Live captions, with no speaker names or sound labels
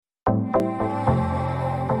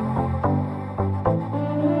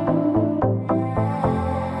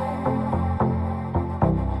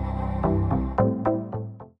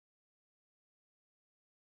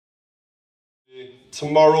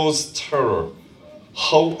tomorrow's terror,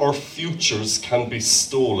 how our futures can be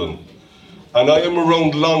stolen. And I am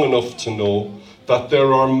around long enough to know that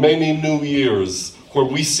there are many new years where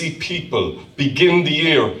we see people begin the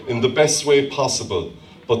year in the best way possible,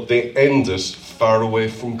 but they end it far away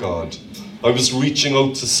from God. I was reaching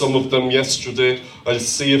out to some of them yesterday. I'll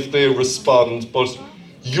see if they respond, but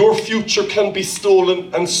your future can be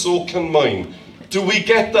stolen and so can mine. Do we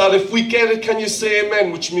get that? If we get it, can you say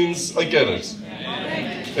amen, which means I get it?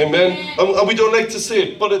 Amen. And we don't like to say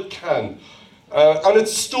it, but it can. And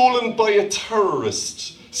it's stolen by a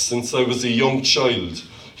terrorist since I was a young child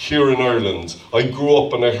here in Ireland. I grew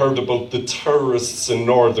up and I heard about the terrorists in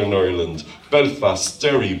Northern Ireland, Belfast,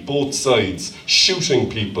 Derry, both sides, shooting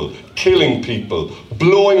people, killing people,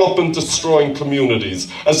 blowing up and destroying communities.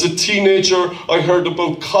 As a teenager, I heard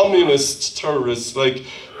about communist terrorists like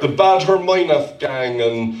the Bad Hermeinaf gang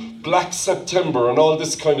and Black September and all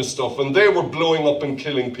this kind of stuff, and they were blowing up and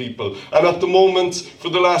killing people. And at the moment, for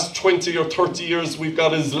the last 20 or 30 years, we've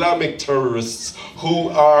got Islamic terrorists who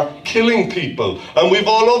are killing people, and we've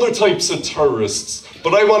all other types of terrorists.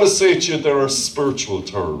 But I want to say to you, there are spiritual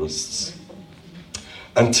terrorists.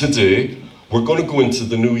 And today, we're going to go into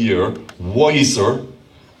the new year wiser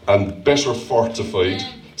and better fortified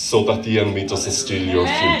so that the enemy doesn't steal your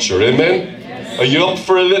future. Amen? Are you up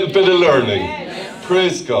for a little bit of learning?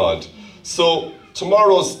 Praise God. So,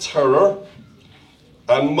 tomorrow's terror,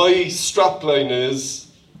 and my strapline is,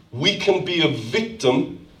 we can be a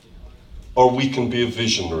victim or we can be a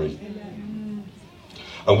visionary.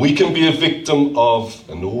 And we can be a victim of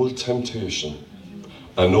an old temptation,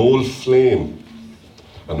 an old flame,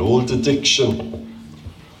 an old addiction,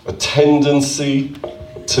 a tendency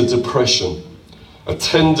to depression, a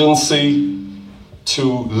tendency to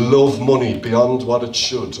love money beyond what it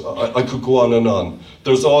should. I could go on and on.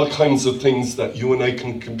 There's all kinds of things that you and I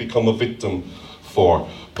can become a victim for.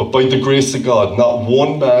 But by the grace of God, not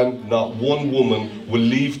one man, not one woman will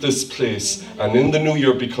leave this place and in the new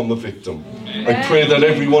year become a victim. Amen. I pray that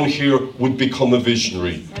everyone here would become a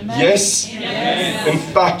visionary. Amen. Yes? Yes? In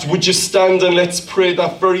fact, would you stand and let's pray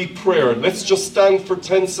that very prayer. Let's just stand for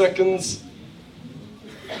 10 seconds.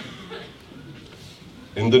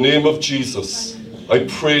 In the name of Jesus, I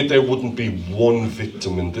pray there wouldn't be one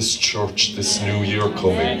victim in this church this new year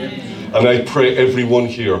coming. And I pray everyone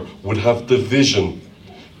here would have the vision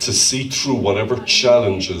to see through whatever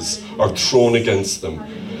challenges are thrown against them,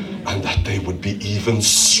 and that they would be even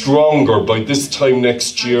stronger by this time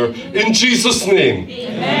next year. In Jesus' name.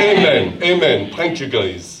 Amen. Amen. Amen. Thank you,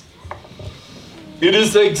 guys. It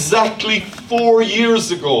is exactly 4 years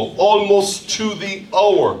ago, almost to the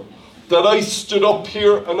hour, that I stood up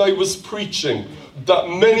here and I was preaching, that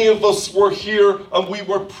many of us were here and we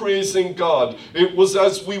were praising God. It was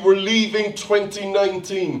as we were leaving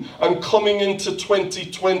 2019 and coming into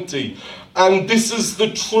 2020. And this is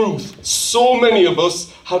the truth. So many of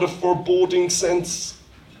us had a foreboding sense,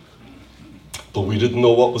 but we didn't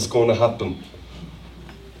know what was going to happen.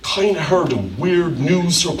 Kind of heard a weird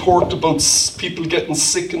news report about people getting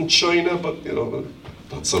sick in China, but you know,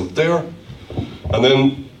 that's out there. And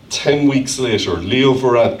then 10 weeks later, Leo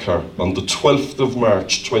Varadkar, on the 12th of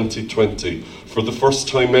March 2020, for the first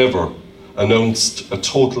time ever, announced a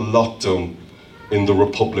total lockdown in the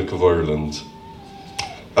Republic of Ireland.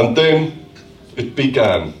 And then it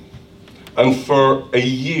began. And for a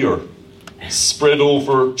year, spread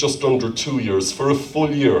over just under 2 years, for a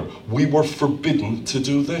full year, we were forbidden to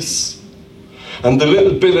do this. And the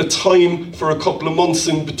little bit of time for a couple of months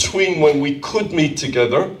in between when we could meet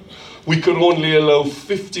together, we could only allow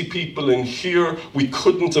 50 people in here. We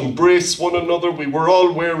couldn't embrace one another. We were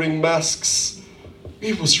all wearing masks.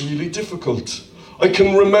 It was really difficult. I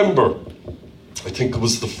can remember, I think it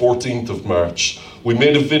was the 14th of March, we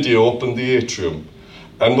made a video up in the atrium.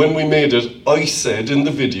 And when we made it, I said in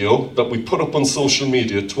the video that we put up on social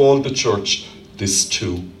media to all the church, this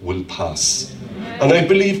too will pass. And I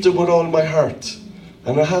believed it with all my heart.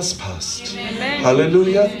 And it has passed. Amen.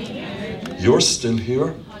 Hallelujah. You're still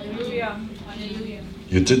here.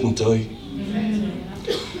 You didn't die.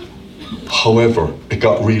 However, it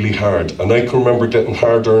got really hard, and I can remember getting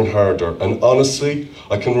harder and harder. And honestly,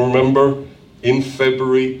 I can remember in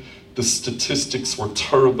February, the statistics were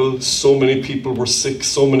terrible. So many people were sick,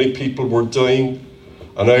 so many people were dying.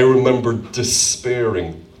 And I remember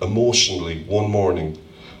despairing emotionally one morning.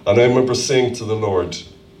 And I remember saying to the Lord,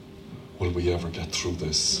 will we ever get through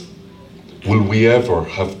this? Will we ever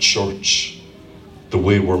have church the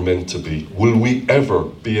way we're meant to be? Will we ever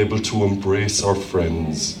be able to embrace our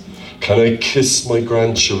friends? Can I kiss my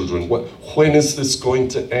grandchildren? When is this going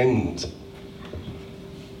to end?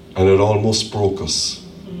 And it almost broke us.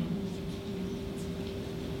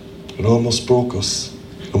 It almost broke us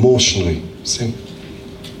emotionally. See?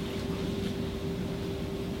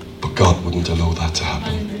 But God wouldn't allow that to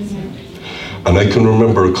happen. And I can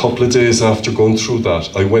remember a couple of days after going through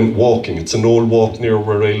that, I went walking. It's an old walk near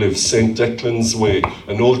where I live, St. Declan's Way,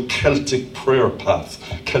 an old Celtic prayer path.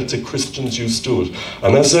 Celtic Christians used to it.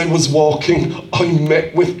 And as I was walking, I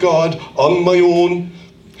met with God on my own,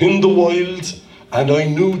 in the wild, and I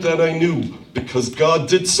knew that I knew, because God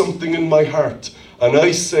did something in my heart. And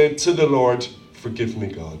I said to the Lord, forgive me,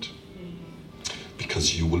 God,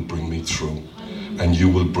 because you will bring me through, and you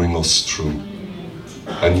will bring us through.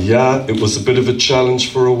 And yeah, it was a bit of a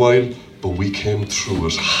challenge for a while, but we came through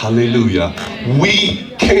it. Hallelujah.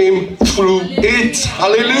 We came through it.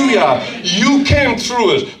 Hallelujah. You came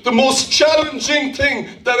through it. The most challenging thing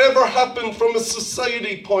that ever happened from a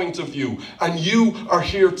society point of view. And you are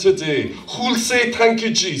here today. Who'll say thank you,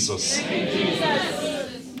 Jesus? Thank you,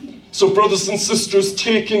 Jesus. So brothers and sisters,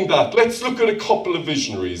 taking that, let's look at a couple of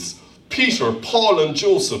visionaries. Peter, Paul and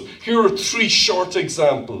Joseph. Here are 3 short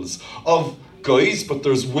examples of guys, but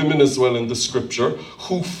there's women as well in the scripture,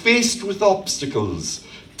 who faced with obstacles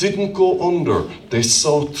didn't go under. They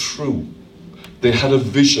saw through. They had a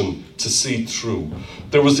vision to see through.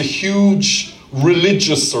 There was a huge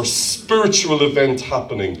religious or spiritual event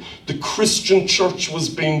happening. The Christian church was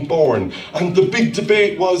being born, and the big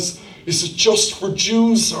debate was, is it just for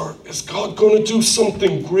Jews, or is God going to do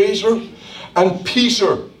something greater? And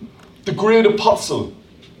Peter, the great apostle,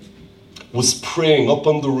 was praying up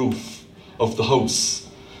on the roof of the house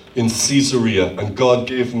in Caesarea, and God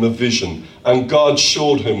gave him a vision, and God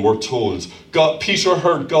showed him, we're told. Peter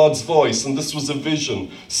heard God's voice, and this was a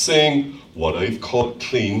vision saying, what I've called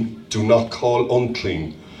clean, do not call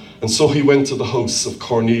unclean. And so he went to the house of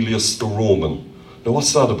Cornelius the Roman. Now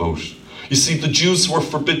what's that about? You see, the Jews were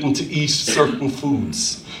forbidden to eat certain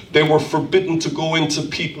foods. They were forbidden to go into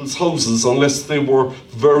people's houses unless they were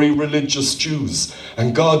very religious Jews.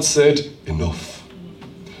 And God said, enough.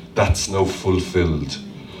 That's now fulfilled.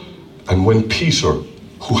 And when Peter,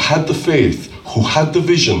 who had the faith, who had the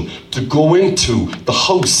vision to go into the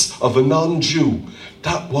house of a non-Jew,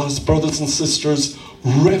 that was, brothers and sisters,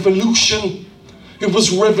 revolution. It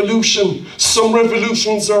was revolution. Some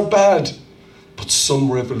revolutions are bad, but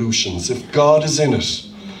some revolutions, if God is in it,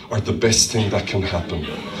 are the best thing that can happen.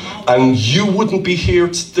 And you wouldn't be here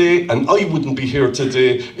today, and I wouldn't be here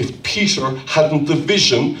today, if Peter hadn't the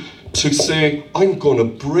vision to say, I'm going to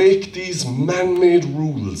break these man-made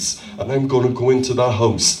rules and I'm going to go into that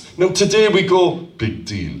house. Now today we go, big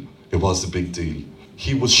deal. It was a big deal.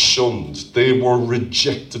 He was shunned. They were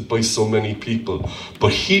rejected by so many people.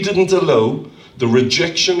 But he didn't allow the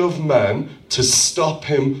rejection of man to stop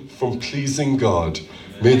him from pleasing God.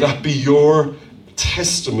 May that be your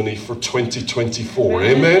testimony for 2024.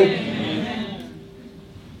 Amen?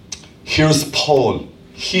 Here's Paul.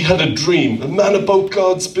 He had a dream, a man about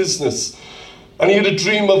God's business. And he had a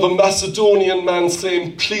dream of a Macedonian man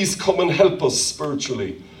saying, please come and help us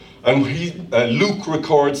spiritually. And Luke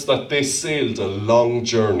records that they sailed a long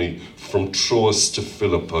journey from Troas to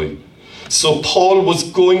Philippi. So Paul was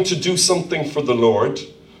going to do something for the Lord,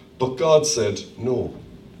 but God said, no.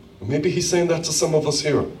 Maybe he's saying that to some of us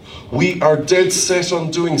here. We are dead set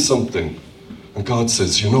on doing something. And God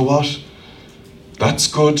says, you know what? That's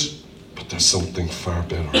good. There's something far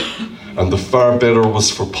better. And the far better was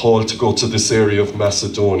for Paul to go to this area of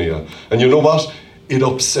Macedonia. And you know what? It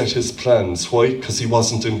upset his plans. Why? Because he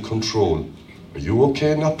wasn't in control. Are you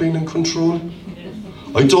okay not being in control?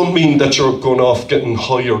 I don't mean that you're going off getting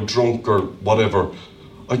high or drunk or whatever.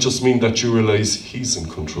 I just mean that you realize he's in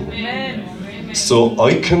control. Amen. So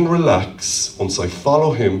I can relax once I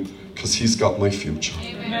follow him, because he's got my future.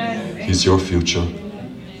 Amen. He's your future.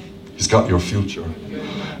 He's got your future.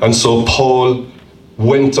 And so Paul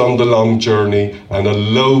went on the long journey and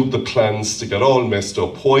allowed the plans to get all messed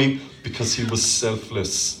up. Why? Because he was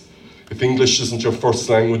selfless. If English isn't your first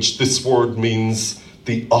language, this word means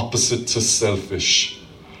the opposite to selfish.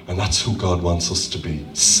 And that's who God wants us to be,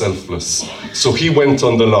 selfless. So he went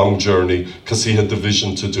on the long journey because he had the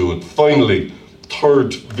vision to do it. Finally,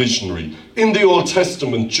 third visionary. In the Old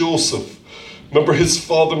Testament, Joseph. Remember, his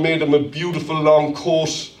father made him a beautiful long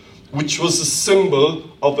coat, which was a symbol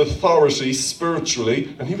of authority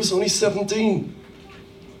spiritually, and he was only 17.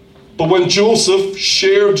 But when Joseph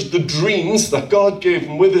shared the dreams that God gave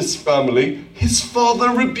him with his family, his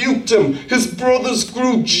father rebuked him. His brothers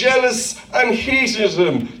grew jealous and hated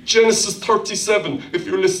him. Genesis 37, if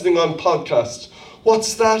you're listening on podcast.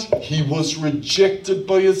 What's that? He was rejected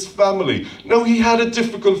by his family. Now, he had a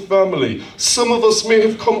difficult family. Some of us may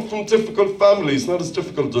have come from difficult families, not as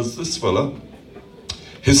difficult as this fella.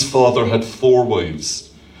 His father had 4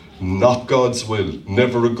 wives. Not God's will.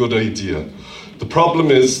 Never a good idea. The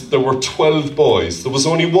problem is there were 12 boys. There was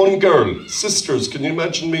only one girl. Sisters, can you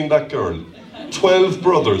imagine being that girl? 12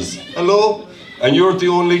 brothers. Hello? And you're the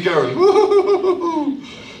only girl.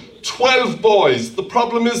 12 boys. The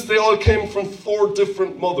problem is they all came from 4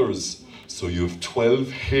 different mothers. So you have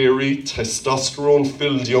 12 hairy,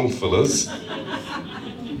 testosterone-filled young fellas.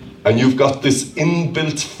 And you've got this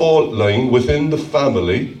inbuilt fault line within the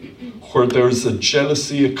family where there's a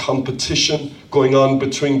jealousy, a competition going on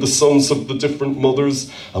between the sons of the different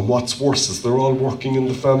mothers. And what's worse is they're all working in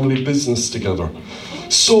the family business together.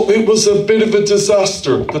 So it was a bit of a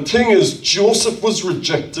disaster. The thing is, Joseph was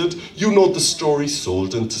rejected. You know the story,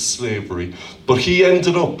 sold into slavery. But he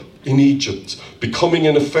ended up in Egypt, becoming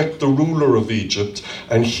in effect the ruler of Egypt.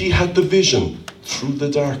 And he had the vision through the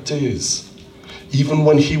dark days. Even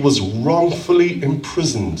when he was wrongfully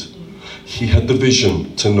imprisoned, he had the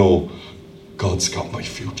vision to know, God's got my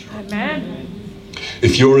future. Amen.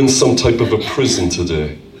 If you're in some type of a prison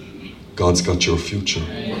today, God's got your future.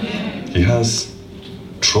 He has.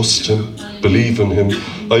 Trust him. Believe in him.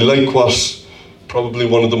 I like what probably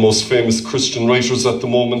one of the most famous Christian writers at the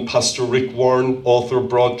moment, Pastor Rick Warren, author,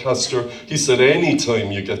 broadcaster, he said,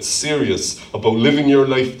 anytime you get serious about living your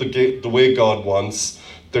life the way God wants,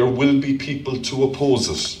 there will be people to oppose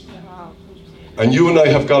it. And you and I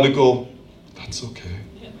have got to go, that's okay.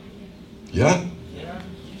 Yeah?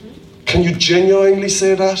 Can you genuinely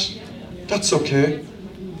say that? That's okay.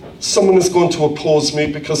 Someone is going to oppose me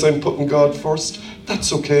because I'm putting God first.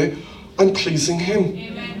 That's okay. I'm pleasing him.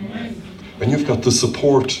 Amen. And you've got the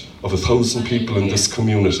support of 1,000 people in this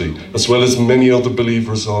community, as well as many other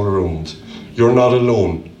believers all around. You're not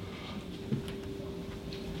alone.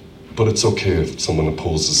 But it's okay if someone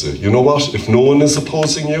opposes you. You know what? If no one is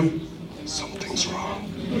opposing you, something's wrong.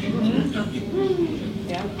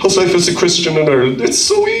 How's life as a Christian in Ireland? It's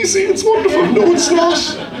so easy, it's wonderful. No, it's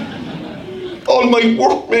not. All my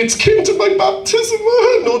workmates came to my baptism.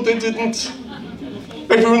 No, they didn't.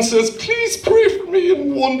 Everyone says, please pray for me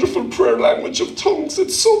in wonderful prayer language of tongues.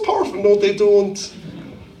 It's so powerful. No, they don't.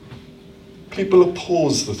 People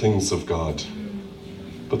oppose the things of God.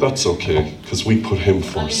 But that's okay, because we put him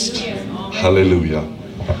first. Hallelujah.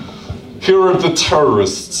 Here are the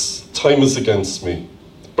terrorists. Time is against me.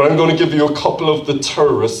 But I'm going to give you a couple of the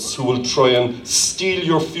terrorists who will try and steal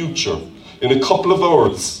your future in a couple of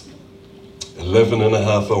hours. 11 and a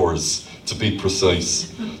half hours to be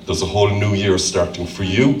precise. There's a whole new year starting for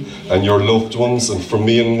you and your loved ones, and for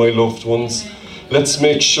me and my loved ones. Let's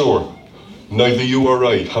make sure neither you or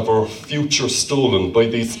I have our future stolen by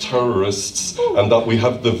these terrorists, and that we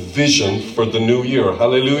have the vision for the new year.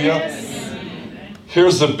 Hallelujah. Yes.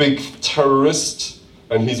 Here's a big terrorist,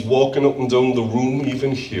 and he's walking up and down the room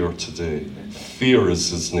even here today. Fear is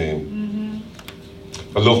his name.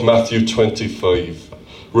 I love Matthew 25.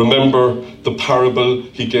 Remember the parable,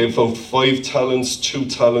 he gave out 5 talents, 2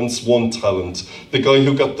 talents, 1 talent. The guy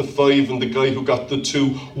who got the 5 and the guy who got the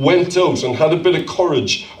 2 went out and had a bit of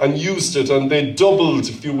courage and used it, and they doubled,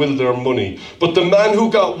 if you will, their money. But the man who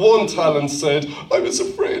got 1 talent said, I was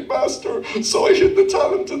afraid, master, so I hid the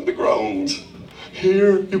talent in the ground.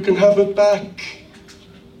 Here, you can have it back.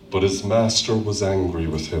 But his master was angry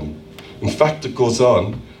with him. In fact, it goes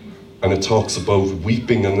on, and it talks about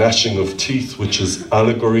weeping and gnashing of teeth, which is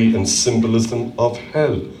allegory and symbolism of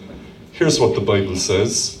hell. Here's what the Bible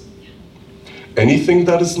says. Anything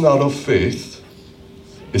that is not of faith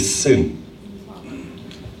is sin.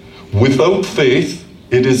 Without faith,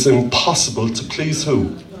 it is impossible to please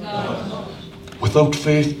who? God. Without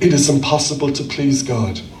faith, it is impossible to please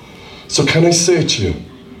God. So can I say to you,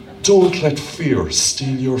 don't let fear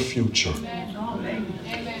steal your future.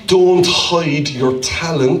 Don't hide your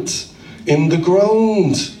talent in the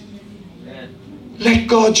ground. Let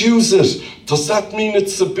God use it. Does that mean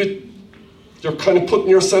it's a bit, you're kind of putting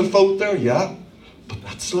yourself out there? Yeah, but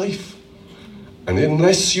that's life. And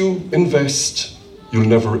unless you invest, you'll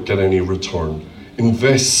never get any return.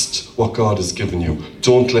 Invest what God has given you.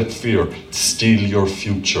 Don't let fear steal your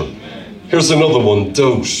future. Here's another one,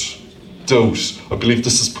 doubt. Doubt. I believe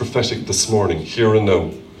this is prophetic this morning, here and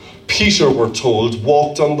now. Peter, we're told,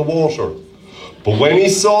 walked on the water. But when he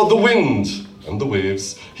saw the wind and the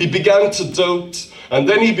waves, he began to doubt, and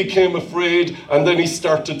then he became afraid, and then he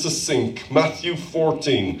started to sink. Matthew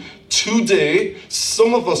 14. Today,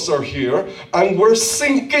 some of us are here, and we're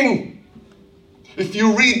sinking. If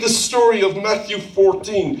you read the story of Matthew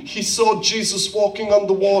 14, he saw Jesus walking on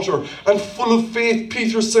the water, and full of faith,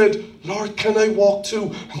 Peter said, Lord, can I walk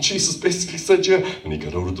too? And Jesus basically said, yeah. And he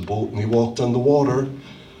got out of the boat and he walked on the water.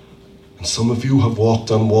 And some of you have walked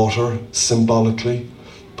on water, symbolically,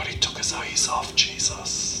 but he took his eyes off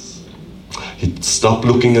Jesus. He stopped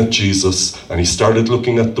looking at Jesus and he started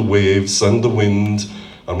looking at the waves and the wind.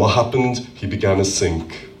 And what happened? He began to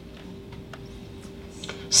sink.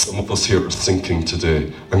 Some of us here are sinking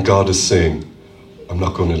today. And God is saying, I'm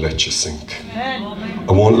not going to let you sink.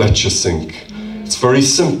 I won't let you sink. It's very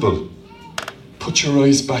simple. Put your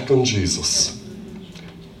eyes back on Jesus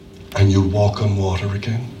and you'll walk on water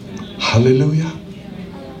again. Hallelujah.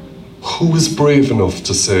 Who is brave enough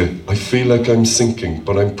to say, I feel like I'm sinking,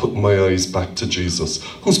 but I'm putting my eyes back to Jesus?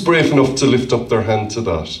 Who's brave enough to lift up their hand to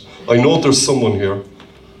that? I know there's someone here.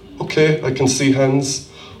 Okay, I can see hands.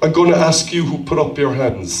 I'm going to ask you who put up your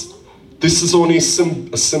hands. This is only a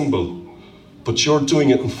symbol, but you're doing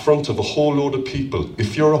it in front of a whole load of people,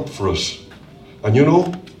 if you're up for it. And you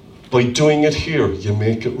know, by doing it here, you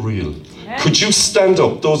make it real. Could you stand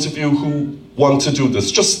up, those of you who want to do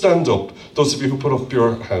this? Just stand up, those of you who put up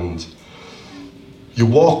your hand. You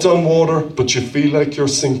walked on water, but you feel like you're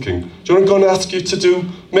sinking. Do you know what I'm going to ask you to do?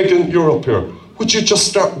 Megan, you're up here. Would you just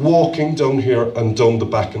start walking down here and down the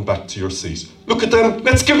back and back to your seat? Look at them.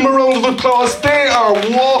 Let's give them a round of applause. They are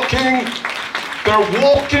walking. They're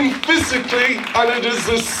walking physically, and it is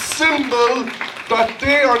a symbol that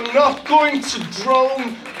they are not going to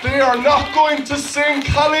drown. They are not going to sink.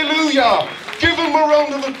 Hallelujah. Give them a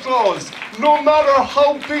round of applause. No matter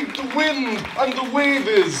how big the wind and the wave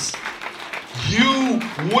is, you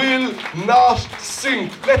will not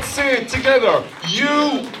sink. Let's say it together.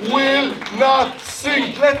 You will not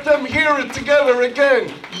sink. Let them hear it together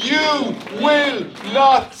again. You will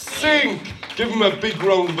not sink. Give them a big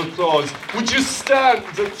round of applause. Would you stand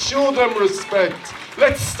and show them respect?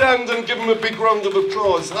 Let's stand and give them a big round of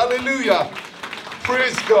applause. Hallelujah.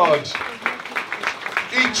 Praise God.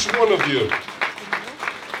 Each one of you.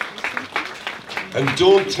 And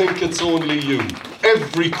don't think it's only you.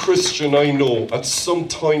 Every Christian I know at some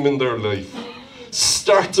time in their life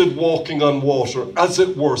started walking on water, as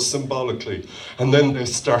it were, symbolically, and then they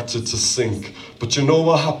started to sink. But you know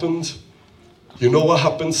what happened? You know what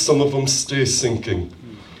happens? Some of them stay sinking.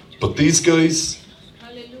 But these guys,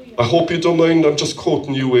 I hope you don't mind, I'm just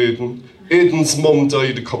quoting you, Aidan. Aidan's mum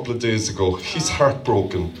died a couple of days ago. He's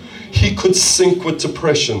heartbroken. He could sink with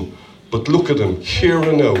depression. But look at him, here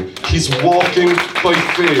and now. He's walking by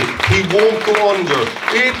faith. He won't go under.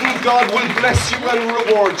 Aidan, God will bless you and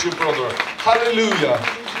reward you, brother. Hallelujah.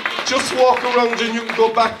 Just walk around and you can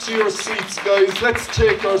go back to your seats, guys. Let's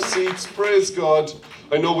take our seats. Praise God.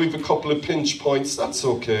 I know we've a couple of pinch points. That's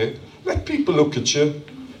okay. Let people look at you.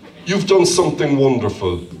 You've done something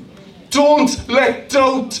wonderful. Don't let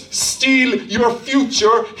doubt steal your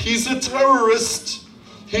future. He's a terrorist.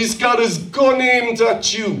 He's got his gun aimed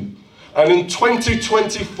at you. And in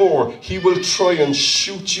 2024, he will try and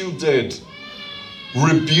shoot you dead.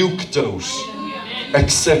 Rebuke doubt.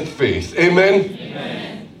 Accept faith. Amen?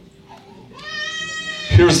 Amen.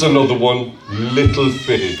 Here's another one. Little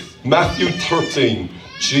faith. Matthew 13.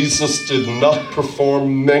 Jesus did not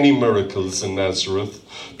perform many miracles in Nazareth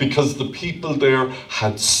because the people there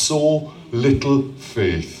had so little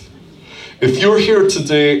faith. If you're here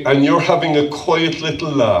today and you're having a quiet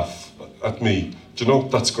little laugh at me, do you know,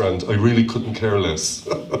 that's grand. I really couldn't care less.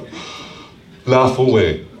 Laugh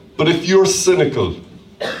away. But if you're cynical,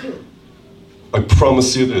 I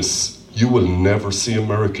promise you this, you will never see a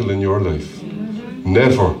miracle in your life.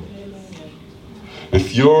 Never.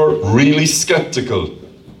 If you're really skeptical,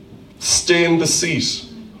 stay in the seat.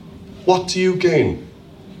 What do you gain?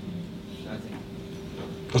 Nothing.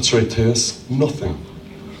 That's right, Theas. Nothing.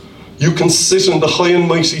 You can sit in the high and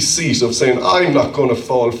mighty seat of saying, I'm not going to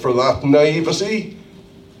fall for that naivety.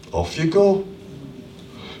 Off you go.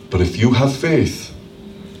 But if you have faith,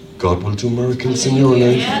 God will do miracles in your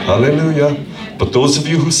life. Hallelujah. But those of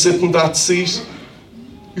you who sit in that seat,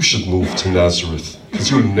 you should move to Nazareth, because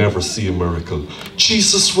you'll never see a miracle.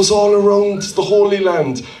 Jesus was all around the Holy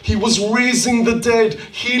Land. He was raising the dead,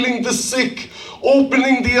 healing the sick,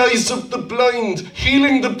 opening the eyes of the blind,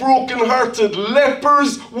 healing the brokenhearted.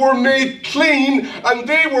 Lepers were made clean, and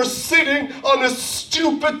they were sitting on a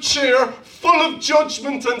stupid chair full of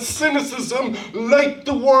judgment and cynicism like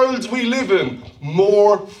the world we live in.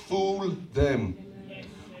 More fool them.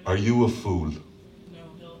 Are you a fool?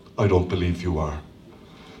 I don't believe you are.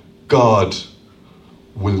 God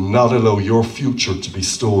will not allow your future to be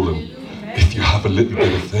stolen if you have a little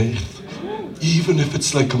bit of faith, even if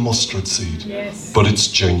it's like a mustard seed, but it's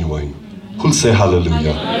genuine. Who'll say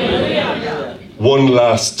hallelujah? Hallelujah. One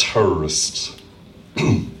last terrorist.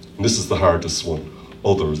 This is the hardest one.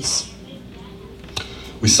 Others.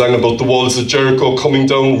 We sang about the walls of Jericho coming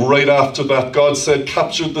down. Right after that, God said,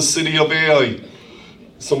 captured the city of Ai.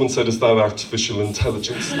 Someone said, is that artificial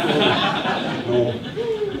intelligence?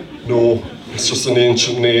 No. It's just an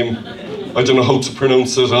ancient name. I don't know how to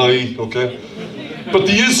pronounce it, okay? But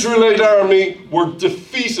the Israelite army were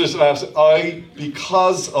defeated at Ai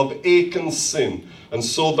because of Achan's sin, and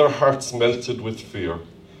so their hearts melted with fear.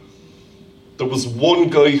 There was one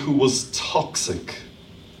guy who was toxic,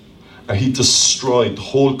 and he destroyed the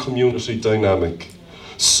whole community dynamic.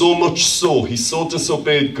 So much so, he so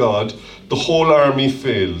disobeyed God, the whole army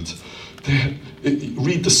failed.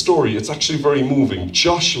 Read the story, it's actually very moving.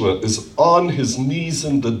 Joshua is on his knees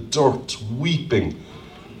in the dirt, weeping.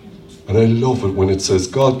 And I love it when it says,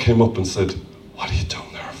 God came up and said, what are you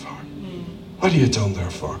down there for? What are you down there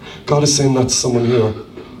for? God is saying that to someone here.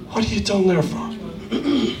 What are you down there for?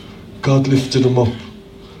 God lifted him up.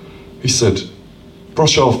 He said,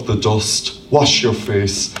 brush off the dust, wash your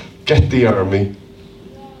face, get the army,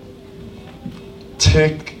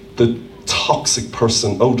 take the toxic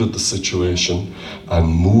person out of the situation and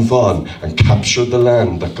move on and capture the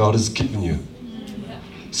land that God has given you.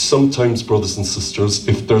 Sometimes, brothers and sisters,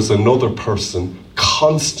 if there's another person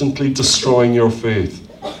constantly destroying your faith,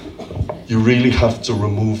 you really have to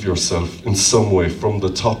remove yourself in some way from the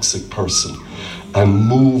toxic person and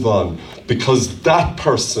move on, because that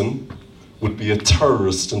person would be a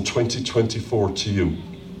terrorist in 2024 to you.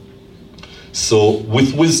 So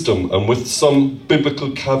with wisdom and with some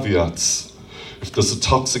biblical caveats, if there's a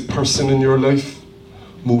toxic person in your life,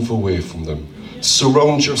 move away from them.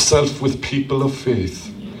 Surround yourself with people of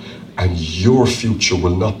faith, and your future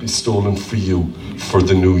will not be stolen for you for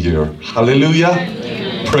the new year. Hallelujah.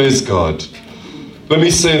 Hallelujah. Praise God. Let me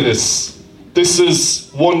say this. This is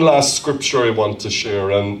one last scripture I want to share,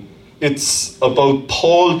 and it's about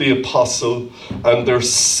Paul the Apostle, and they're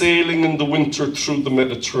sailing in the winter through the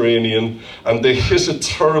Mediterranean, and they hit a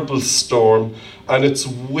terrible storm, and it's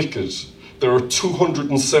wicked. There are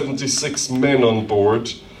 276 men on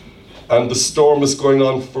board, and the storm is going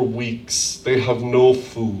on for weeks. They have no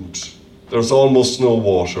food. There's almost no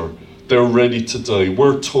water. They're ready to die.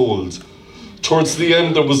 We're told. Towards the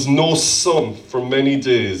end, there was no sun for many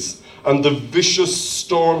days, and the vicious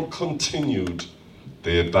storm continued.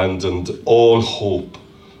 They abandoned all hope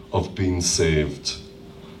of being saved.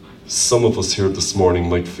 Some of us here this morning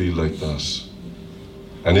might feel like that.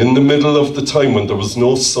 And in the middle of the time when there was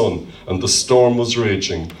no sun and the storm was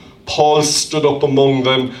raging, Paul stood up among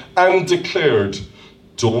them and declared,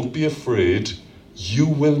 don't be afraid, you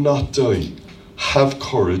will not die. Have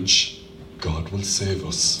courage, God will save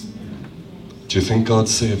us. Do you think God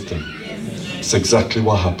saved them? It's exactly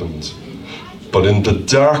what happened. But in the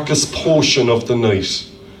darkest portion of the night,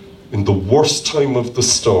 in the worst time of the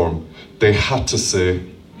storm, they had to say,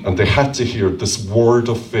 and they had to hear this word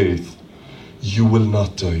of faith, you will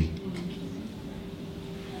not die.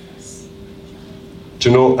 Do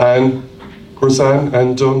you know Anne? Where's Anne?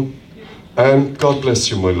 Anne Dunn? Anne, God bless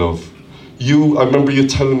you, my love. I remember you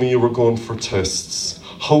telling me you were going for tests.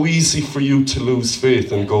 How easy for you to lose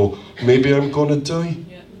faith and go, maybe I'm going to die.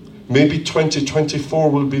 Maybe 2024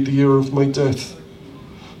 will be the year of my death.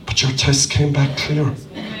 But your test came back clear.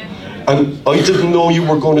 And I didn't know you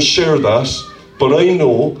were going to share that, but I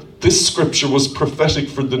know this scripture was prophetic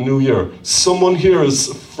for the new year. Someone here is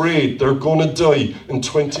afraid they're going to die in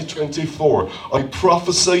 2024. I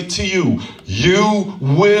prophesy to you, you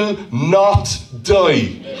will not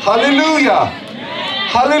die. Hallelujah.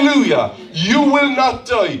 Hallelujah. You will not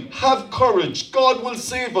die. Have courage. God will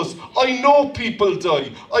save us. I know people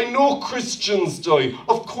die. I know Christians die.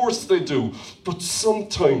 Of course they do. But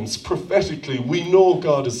sometimes, prophetically, we know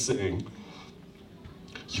God is saying,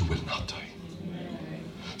 you will not die.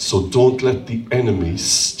 So don't let the enemy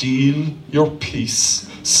steal your peace,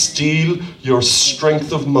 steal your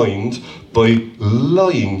strength of mind by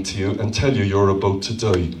lying to you and tell you you're about to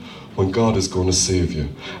die, when God is going to save you.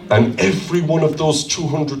 And every one of those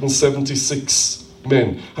 276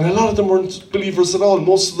 men, and a lot of them weren't believers at all,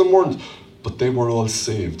 most of them weren't, but they were all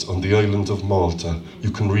saved on the island of Malta. You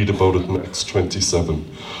can read about it in Acts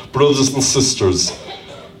 27. Brothers and sisters,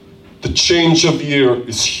 the change of year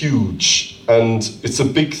is huge, and it's a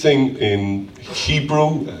big thing in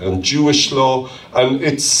Hebrew and Jewish law, and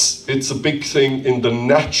it's a big thing in the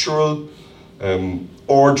natural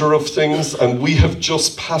order of things, and we have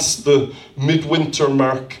just passed the midwinter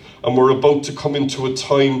mark, and we're about to come into a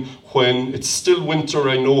time when it's still winter,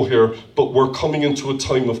 I know here, but we're coming into a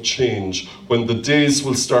time of change, when the days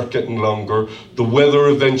will start getting longer, the weather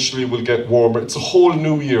eventually will get warmer. It's a whole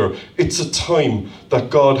new year. It's a time that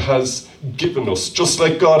God has given us. Just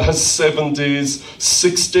like God has 7 days,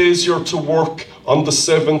 6 days you're to work, on the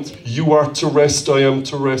 7th you are to rest, I am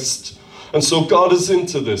to rest. And so God is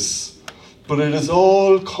into this. But it is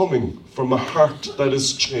all coming from a heart that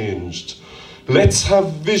is changed. Let's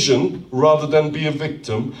have vision rather than be a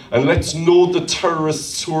victim, and let's know the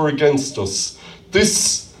terrorists who are against us.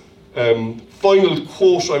 This final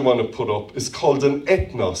quote I want to put up is called an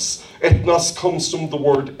ethnos. Ethnos comes from the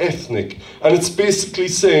word ethnic, and it's basically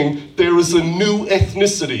saying there is a new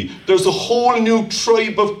ethnicity. There's a whole new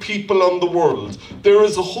tribe of people on the world. There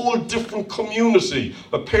is a whole different community.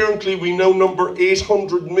 Apparently we now number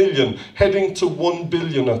 800 million, heading to 1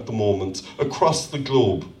 billion at the moment, across the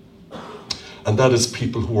globe. And that is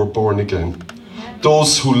people who are born again.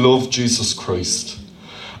 Those who love Jesus Christ.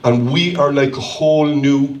 And we are like a whole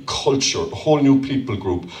new culture, a whole new people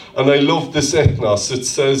group. And I love this ethnos. It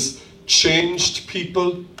says, changed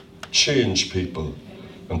people, change people.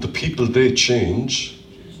 And the people they change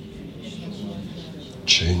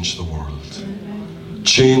the world.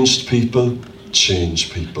 Changed people,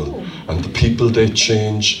 change people. And the people they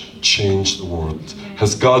change the world.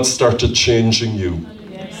 Has God started changing you?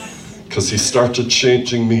 Because he started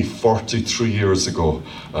changing me 43 years ago,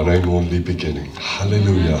 and I'm only beginning.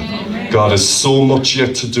 Hallelujah. Amen. God has so much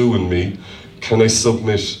yet to do in me. Can I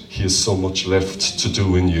submit? He has so much left to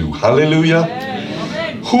do in you. Hallelujah.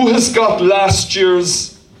 Amen. Who has got last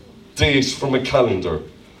year's date from a calendar?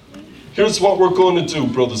 Here's what we're going to do,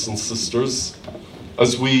 brothers and sisters,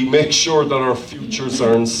 as we make sure that our futures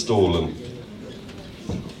aren't stolen.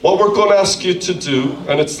 What we're going to ask you to do,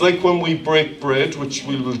 and it's like when we break bread, which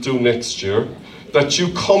we will do next year, that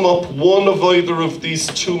you come up one of either of these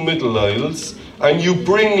two middle aisles and you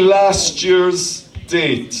bring last year's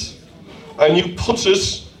date and you put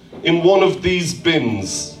it in one of these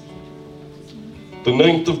bins. The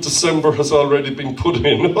 9th of December has already been put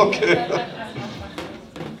in, okay?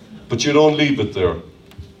 But you don't leave it there.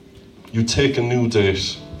 You take a new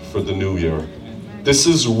date for the new year. This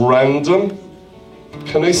is random.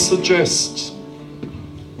 Can I suggest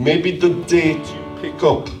maybe the date you pick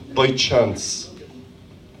up by chance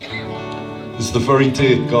is the very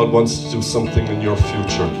date God wants to do something in your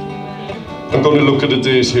future? I'm going to look at a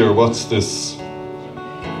date here. What's this?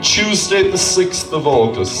 Tuesday the 6th of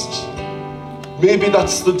August. Maybe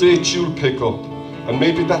that's the date you'll pick up. And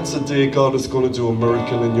maybe that's a day God is going to do a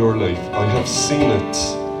miracle in your life. I have seen it.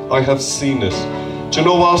 I have seen it. Do you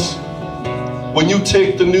know what? When you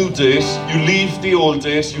take the new date, you leave the old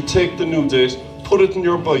date, you take the new date, put it in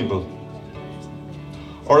your Bible.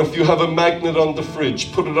 Or if you have a magnet on the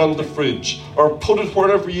fridge, put it on the fridge. Or put it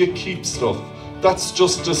wherever you keep stuff. That's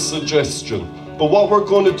just a suggestion. But what we're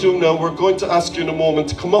going to do now, we're going to ask you in a moment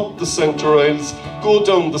to come up the centre aisles, go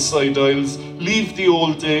down the side aisles, leave the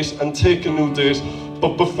old date and take a new date.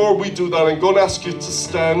 But before we do that, I'm going to ask you to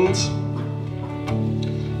stand.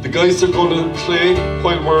 The guys are going to play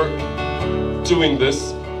while we're doing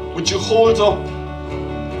this. Would you hold up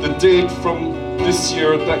the date from this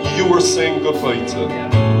year that you were saying goodbye to?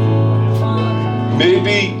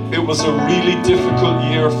 Maybe it was a really difficult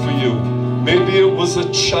year for you. Maybe it was a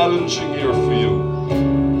challenging year for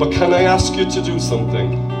you. But can I ask you to do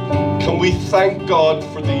something? Can we thank God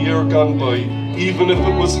for the year gone by, even if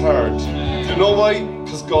it was hard? Do you know why?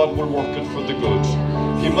 Because God will work it for the good.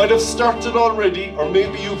 He might have started already, or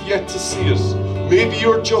maybe you've yet to see it. Maybe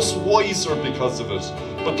you're just wiser because of it.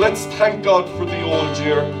 But let's thank God for the old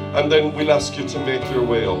year, and then we'll ask you to make your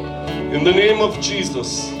way up. In the name of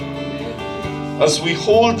Jesus, as we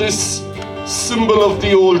hold this symbol of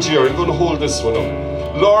the old year, I'm going to hold this one up.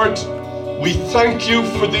 Lord, we thank you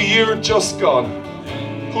for the year just gone.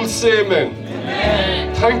 Who'll say amen?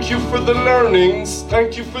 Amen. Thank you for the learnings.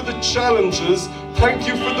 Thank you for the challenges. Thank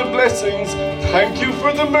you for the blessings. Thank you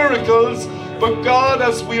for the miracles. But God,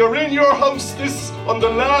 as we are in your house this on the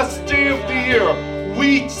last day of the year,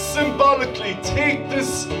 we symbolically take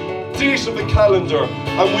this date of the calendar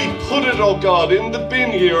and we put it, oh God, in the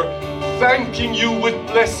bin here, thanking you with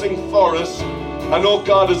blessing for it. And oh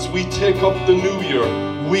God, as we take up the new year,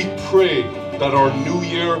 we pray that our new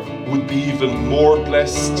year would be even more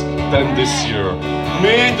blessed than this year.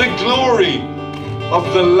 May the glory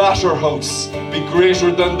of the latter house be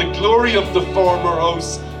greater than the glory of the former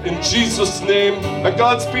house. In Jesus' name. And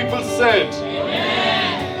God's people said,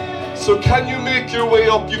 amen. So can you make your way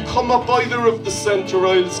up? You come up either of the centre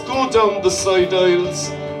aisles, go down the side aisles,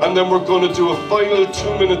 and then we're going to do a final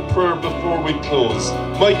 2-minute prayer before we close.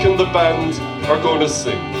 Mike and the band are going to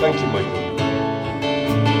sing. Thank you, Michael.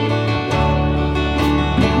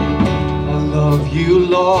 I love you,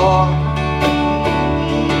 Lord,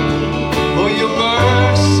 for your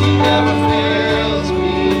mercy never fails me.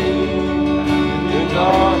 In your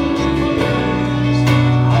darkest days,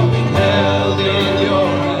 I've been held in your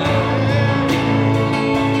hand.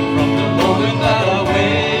 From the moment that I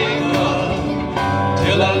wake up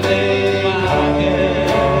till I lay my head,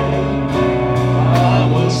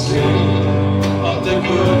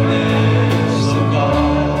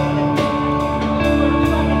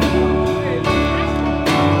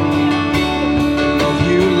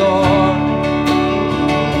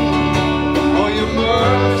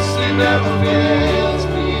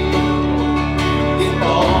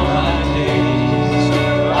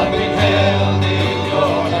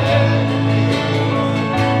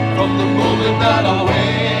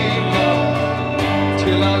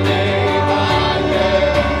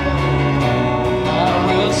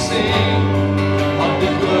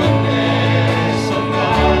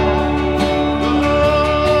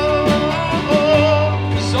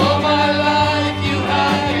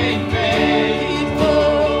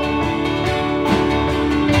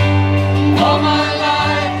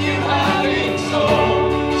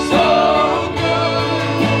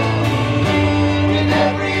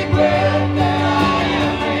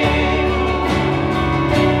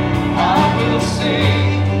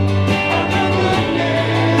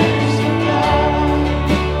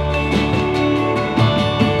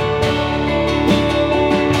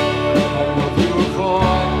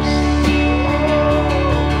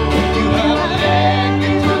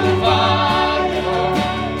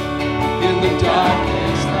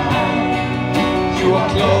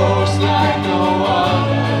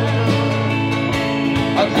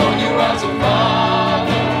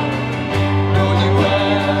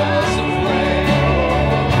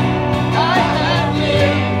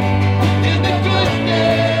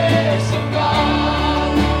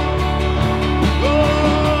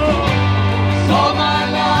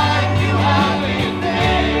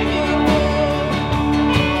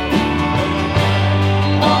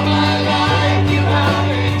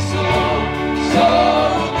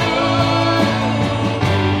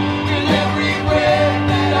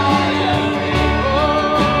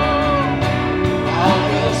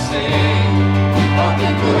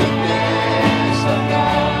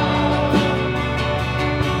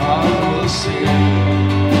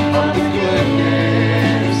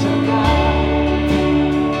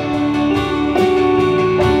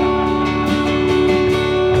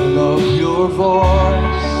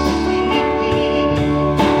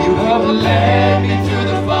 led me through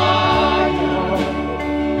the fire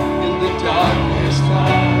in the darkest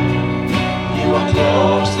time. You are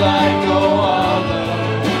close like no other.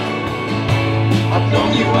 I've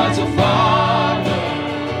known you as a father,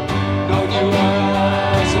 known you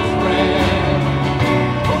as a friend.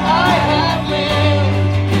 For I have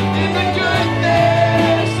lived in the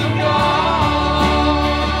goodness of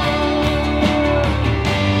God.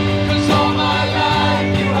 'Cause all my life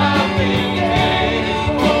you have been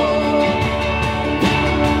faithful.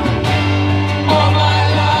 All my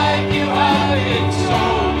life you have been so,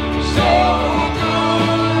 so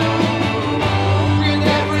good. With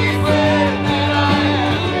every breath that I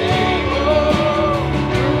am able,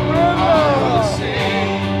 I will sing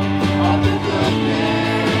of the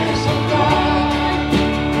goodness of God.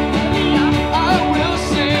 I will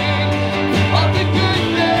sing of the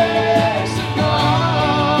goodness of God.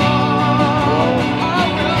 I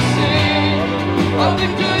will sing of the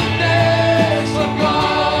goodness of God.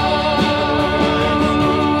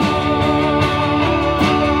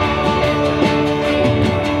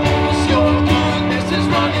 'Cause your goodness is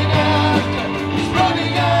running after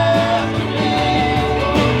me.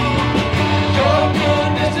 Your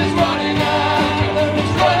goodness is running after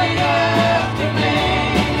me.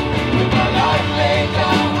 With my life laid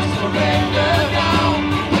down, I surrender now.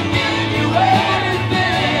 I give you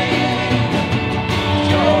everything.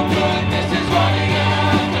 Your goodness is running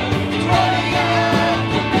after me.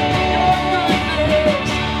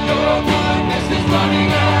 Your goodness is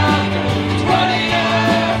running after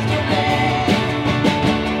me.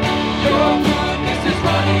 Your goodness is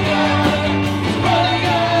running after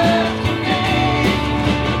me.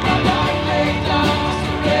 With my life laid down, I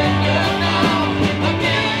surrender now. I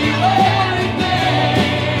give you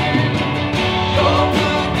everything. Your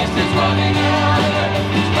goodness is running after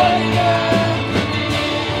me.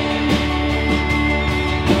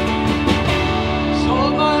 So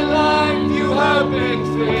all my life you have been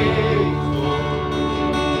faithful.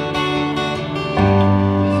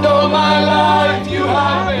 All my life you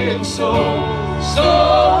have been so, so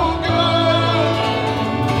good.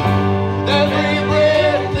 Every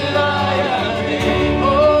breath that I am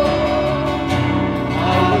able, I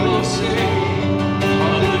will sing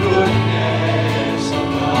of the goodness of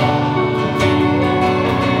God.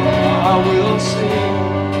 I will sing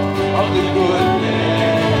of the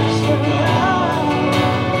goodness of God.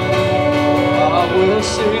 I will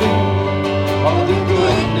sing of the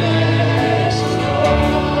goodness of God.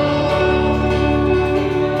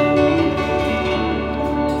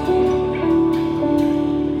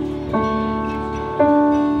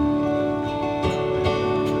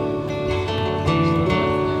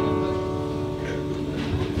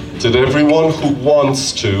 Did everyone who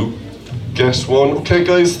wants to get one? Okay,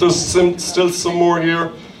 guys, there's still some more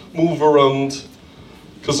here. Move around.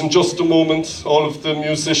 Because in just a moment, all of the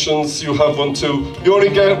musicians, you have one too. You only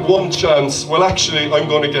get one chance. Well, actually, I'm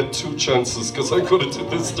going to get two chances because I'm going to do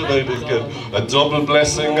this tonight again. A double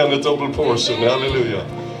blessing and a double portion. Hallelujah.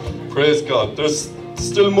 Praise God. There's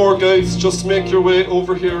still more, guys. Just make your way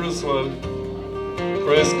over here as well.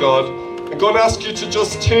 Praise God. I'm going to ask you to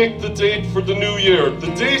just take the date for the new year.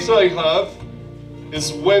 The date I have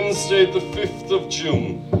is Wednesday, the 5th of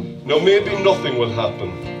June. Now, maybe nothing will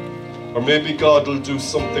happen. Or maybe God will do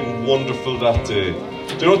something wonderful that day.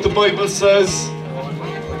 Do you know what the Bible says?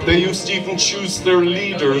 They used to even choose their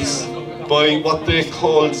leaders by what they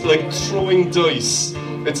called like throwing dice.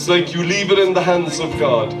 It's like you leave it in the hands of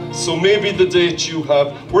God. So maybe the date you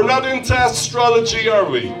have. We're not into astrology, are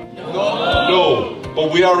we? No.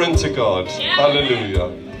 But we are into God.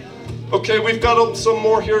 Hallelujah. Okay, we've got up some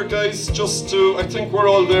more here, guys, just to, I think we're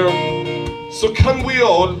all there. So can we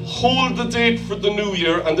all hold the date for the new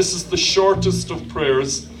year, and this is the shortest of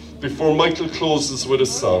prayers before Michael closes with a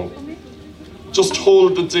song. Just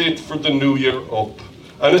hold the date for the new year up,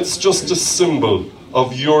 and it's just a symbol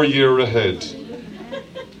of your year ahead.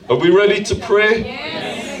 Are we ready to pray?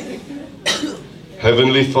 Yes.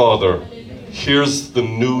 Heavenly Father, here's the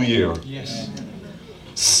new year. Yes.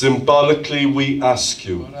 Symbolically we ask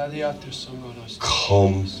you,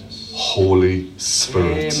 come Holy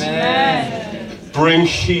Spirit. Amen. Bring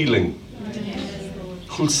healing.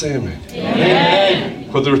 Who'll say amen?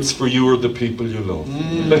 Amen. Whether it's for you or the people you love.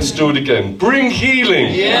 Let's do it again. Bring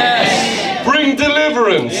healing. Yes. Bring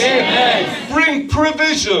deliverance. Amen. Bring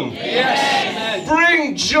provision. Yes.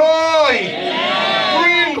 Bring joy.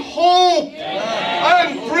 Bring hope.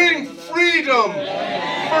 And bring freedom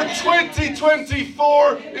for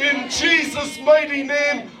 2024 in Jesus' mighty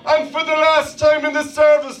name. And for the last time in the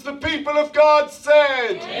service, the people of God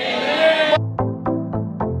said, Amen.